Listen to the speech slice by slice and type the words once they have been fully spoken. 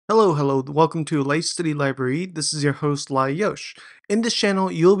Hello, welcome to Life Study Library. This is your host, Lye Yosh. In this channel,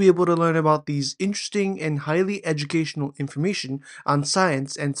 you'll be able to learn about these interesting and highly educational information on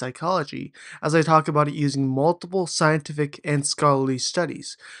science and psychology, as I talk about it using multiple scientific and scholarly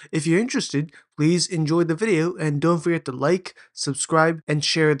studies. If you're interested, please enjoy the video and don't forget to like, subscribe, and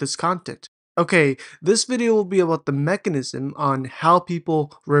share this content. Okay, this video will be about the mechanism on how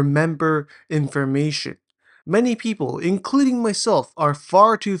people remember information. Many people, including myself, are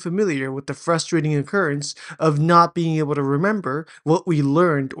far too familiar with the frustrating occurrence of not being able to remember what we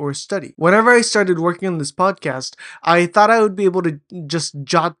learned or studied. Whenever I started working on this podcast, I thought I would be able to just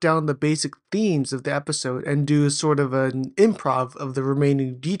jot down the basic themes of the episode and do sort of an improv of the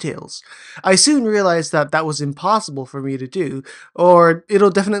remaining details. I soon realized that that was impossible for me to do, or it'll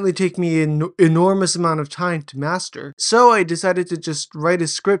definitely take me an enormous amount of time to master. So I decided to just write a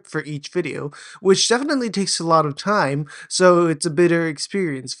script for each video, which definitely takes a lot of time, so it's a bitter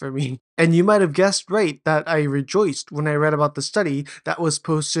experience for me. And you might have guessed right that I rejoiced when I read about the study that was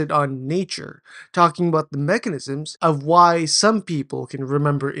posted on Nature, talking about the mechanisms of why some people can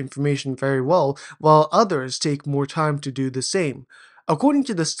remember information very well, while others take more time to do the same. According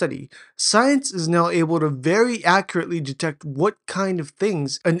to the study, science is now able to very accurately detect what kind of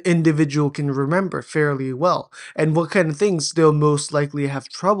things an individual can remember fairly well, and what kind of things they'll most likely have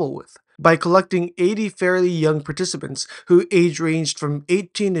trouble with. By collecting 80 fairly young participants who age ranged from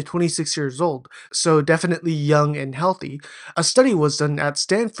 18 to 26 years old, so definitely young and healthy, a study was done at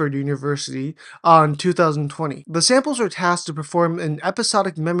Stanford University on 2020. The samples were tasked to perform an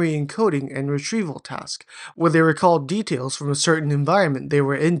episodic memory encoding and retrieval task, where they recalled details from a certain environment they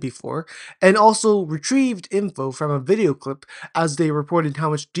were in before, and also retrieved info from a video clip as they reported how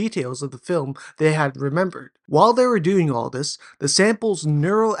much details of the film they had remembered. While they were doing all this, the sample's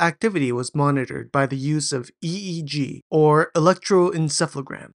neural activity was monitored by the use of EEG, or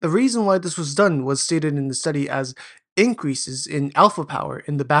electroencephalogram. The reason why this was done was stated in the study as increases in alpha power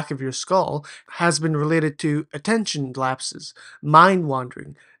in the back of your skull has been related to attention lapses, mind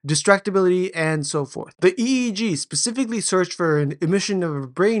wandering, distractibility, and so forth. The EEG specifically searched for an emission of a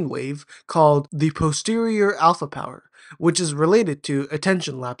brain wave called the posterior alpha power, which is related to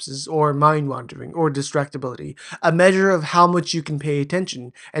attention lapses or mind wandering or distractibility, a measure of how much you can pay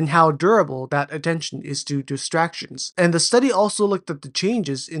attention and how durable that attention is to distractions. And the study also looked at the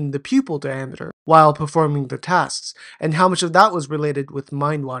changes in the pupil diameter while performing the tasks, and how much of that was related with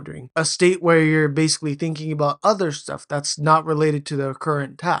mind wandering, a state where you're basically thinking about other stuff that's not related to the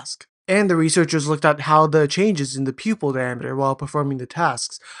current task. And the researchers looked at how the changes in the pupil diameter while performing the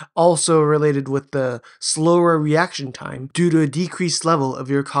tasks also related with the slower reaction time due to a decreased level of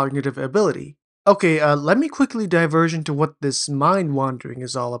your cognitive ability. Okay, let me quickly diverge into what this mind wandering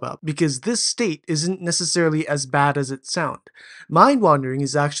is all about, because this state isn't necessarily as bad as it sounds. Mind wandering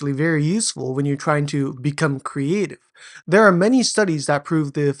is actually very useful when you're trying to become creative. There are many studies that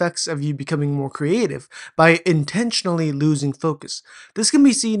prove the effects of you becoming more creative by intentionally losing focus. This can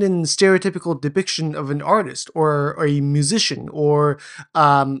be seen in stereotypical depiction of an artist or a musician or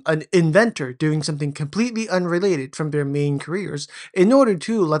an inventor doing something completely unrelated from their main careers in order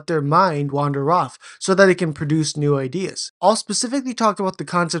to let their mind wander off so that it can produce new ideas. I'll specifically talk about the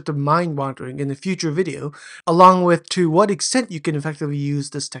concept of mind wandering in a future video, along with to what extent you can effectively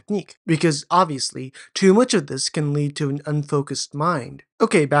use this technique, because obviously too much of this can lead to an unfocused mind.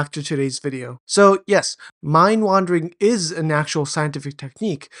 Okay, back to today's video. So yes, mind wandering is an actual scientific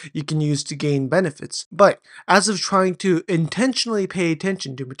technique you can use to gain benefits, but as of trying to intentionally pay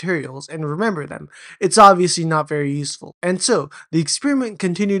attention to materials and remember them, it's obviously not very useful. And so, the experiment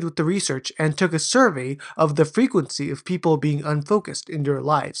continued with the research and took a survey of the frequency of people being unfocused in their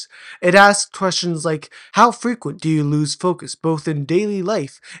lives. It asked questions like, how frequent do you lose focus both in daily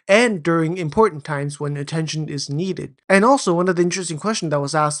life and during important times when attention is needed? And also, one of the interesting questions that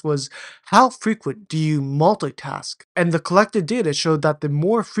was asked was, how frequent do you multitask? And the collected data showed that the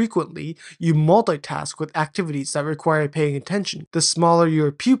more frequently you multitask with activities that require paying attention, the smaller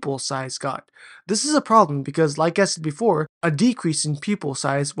your pupil size got. This is a problem because, like I said before, a decrease in pupil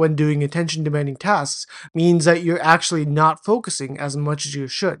size when doing attention-demanding tasks means that you're actually not focusing as much as you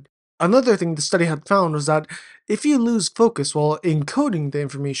should. Another thing the study had found was that if you lose focus while encoding the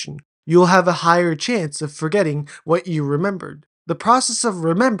information, you'll have a higher chance of forgetting what you remembered. The process of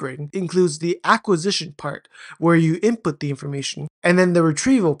remembering includes the acquisition part, where you input the information, and then the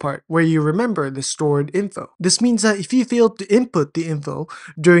retrieval part, where you remember the stored info. This means that if you failed to input the info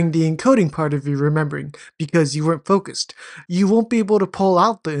during the encoding part of your remembering because you weren't focused, you won't be able to pull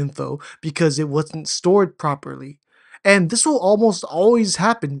out the info because it wasn't stored properly. And this will almost always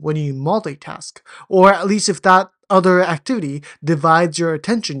happen when you multitask, or at least if that other activity divides your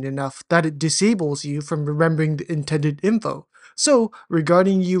attention enough that it disables you from remembering the intended info. So,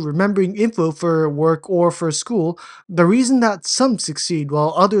 regarding you remembering info for work or for school, the reason that some succeed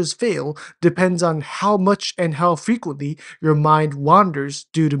while others fail depends on how much and how frequently your mind wanders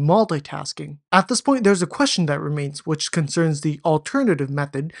due to multitasking. At this point, there's a question that remains, which concerns the alternative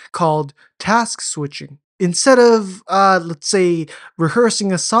method called task switching. Instead of, let's say,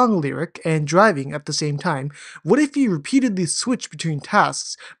 rehearsing a song lyric and driving at the same time, what if you repeatedly switch between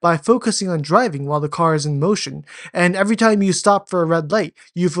tasks by focusing on driving while the car is in motion, and every time you stop for a red light,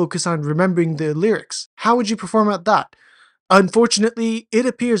 you focus on remembering the lyrics? How would you perform at that? Unfortunately, it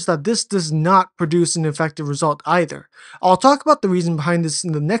appears that this does not produce an effective result either. I'll talk about the reason behind this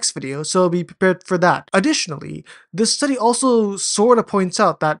in the next video, so be prepared for that. Additionally, this study also sort of points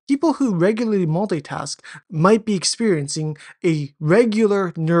out that people who regularly multitask might be experiencing a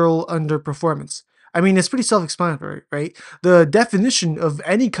regular neural underperformance. I mean, it's pretty self-explanatory, right? The definition of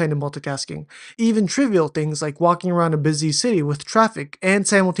any kind of multitasking, even trivial things like walking around a busy city with traffic and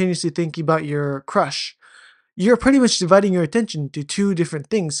simultaneously thinking about your crush. You're pretty much dividing your attention to two different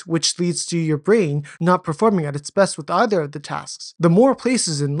things, which leads to your brain not performing at its best with either of the tasks. The more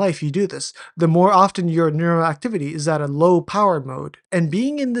places in life you do this, the more often your neural activity is at a low power mode. And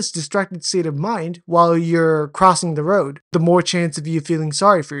being in this distracted state of mind while you're crossing the road, the more chance of you feeling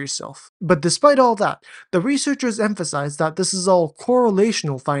sorry for yourself. But despite all that, the researchers emphasize that this is all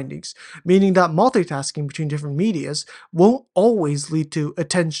correlational findings, meaning that multitasking between different medias won't always lead to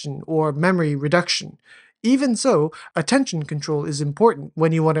attention or memory reduction. Even so, attention control is important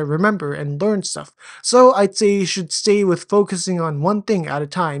when you want to remember and learn stuff, so I'd say you should stay with focusing on one thing at a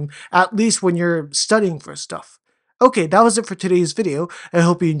time, at least when you're studying for stuff. Okay, that was it for today's video. I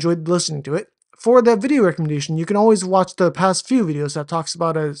hope you enjoyed listening to it. For the video recommendation, you can always watch the past few videos that talks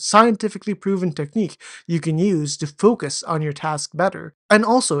about a scientifically proven technique you can use to focus on your task better. And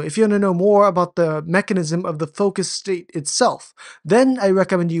also, if you want to know more about the mechanism of the focus state itself, then I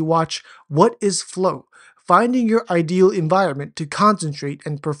recommend you watch What is Flow? Finding your ideal environment to concentrate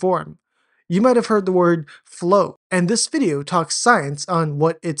and perform. You might have heard the word flow, and this video talks science on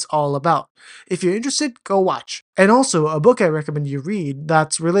what it's all about. If you're interested, go watch. And also, a book I recommend you read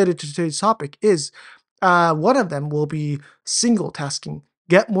that's related to today's topic is one of them will be Singletasking.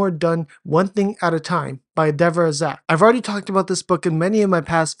 Get More Done One Thing at a Time by Devora. I've already talked about this book in many of my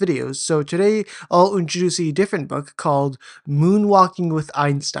past videos, so today I'll introduce a different book called Moonwalking with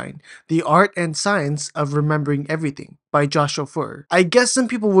Einstein, The Art and Science of Remembering Everything by Joshua Foer. I guess some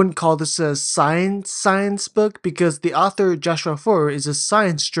people wouldn't call this a science book because the author Joshua Foer is a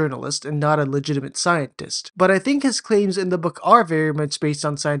science journalist and not a legitimate scientist. But I think his claims in the book are very much based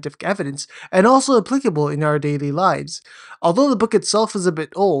on scientific evidence and also applicable in our daily lives. Although the book itself is a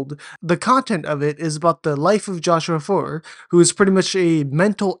bit old, the content of it is about the life of Joshua Foer, who is pretty much a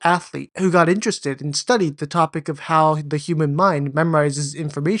mental athlete who got interested and studied the topic of how the human mind memorizes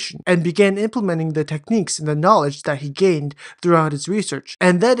information and began implementing the techniques and the knowledge that he gained throughout his research,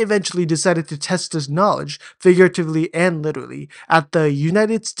 and then eventually decided to test his knowledge, figuratively and literally, at the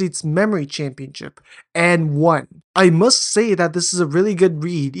United States Memory Championship, and won. I must say that this is a really good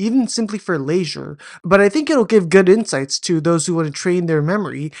read, even simply for leisure, but I think it'll give good insights to those who want to train their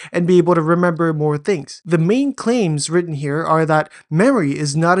memory and be able to remember more things. The main claims written here are that memory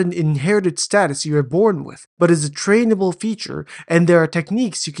is not an inherited status you are born with, but is a trainable feature, and there are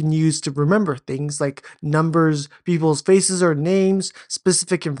techniques you can use to remember things like numbers, people's faces or names,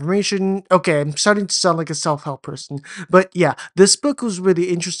 specific information. Okay, I'm starting to sound like a self-help person, but yeah, this book was really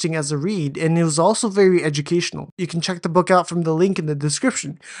interesting as a read, and it was also very educational. You can check the book out from the link in the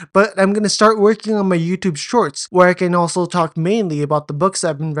description, but I'm going to start working on my YouTube shorts where I can also talk mainly about the books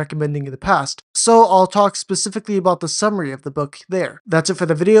I've been recommending in the past, so I'll talk specifically about the summary of the book there. That's it for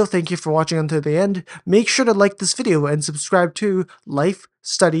the video. Thank you for watching until the end. Make sure to like this video and subscribe to Life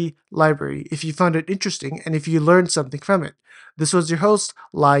Study Library if you found it interesting and if you learned something from it. This was your host,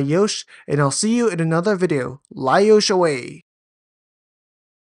 Lye Yosh, and I'll see you in another video. Lye Yosh away!